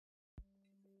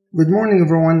Good morning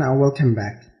everyone and welcome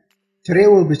back. Today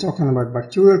we'll be talking about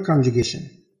bacterial conjugation.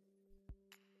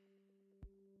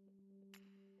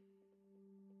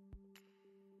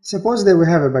 Suppose that we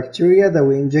have a bacteria that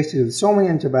we injected with so many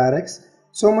antibiotics,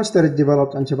 so much that it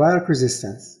developed antibiotic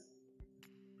resistance.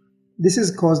 This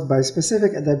is caused by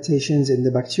specific adaptations in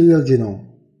the bacterial genome,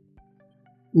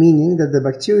 meaning that the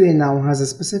bacteria now has a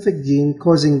specific gene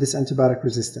causing this antibiotic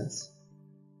resistance.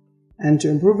 And to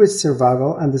improve its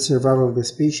survival and the survival of the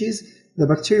species, the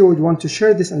bacteria would want to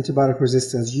share this antibiotic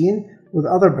resistance gene with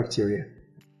other bacteria.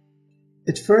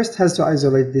 It first has to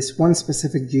isolate this one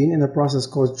specific gene in a process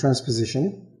called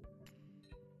transposition,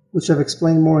 which I've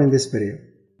explained more in this video.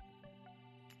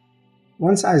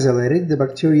 Once isolated, the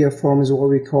bacteria forms what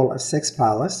we call a sex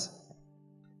palace.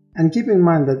 And keep in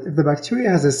mind that if the bacteria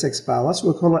has a sex palace,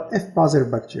 we call it F-positive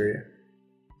bacteria.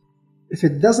 If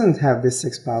it doesn't have this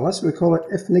sex palace, we call it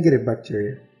F-negative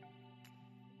bacteria.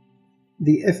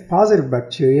 The F-positive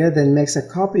bacteria then makes a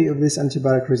copy of this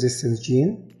antibiotic resistance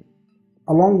gene,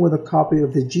 along with a copy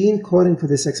of the gene coding for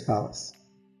the sex palace.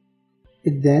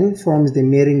 It then forms the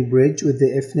mating bridge with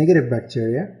the F-negative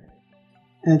bacteria,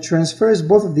 and transfers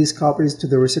both of these copies to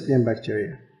the recipient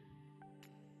bacteria.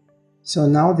 So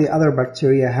now the other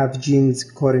bacteria have genes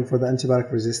coding for the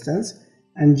antibiotic resistance,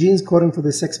 and genes coding for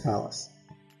the sex palace.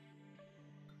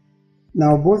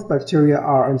 Now both bacteria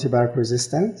are antibiotic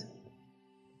resistant,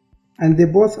 and they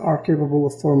both are capable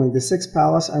of forming the sex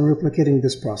palace and replicating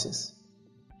this process.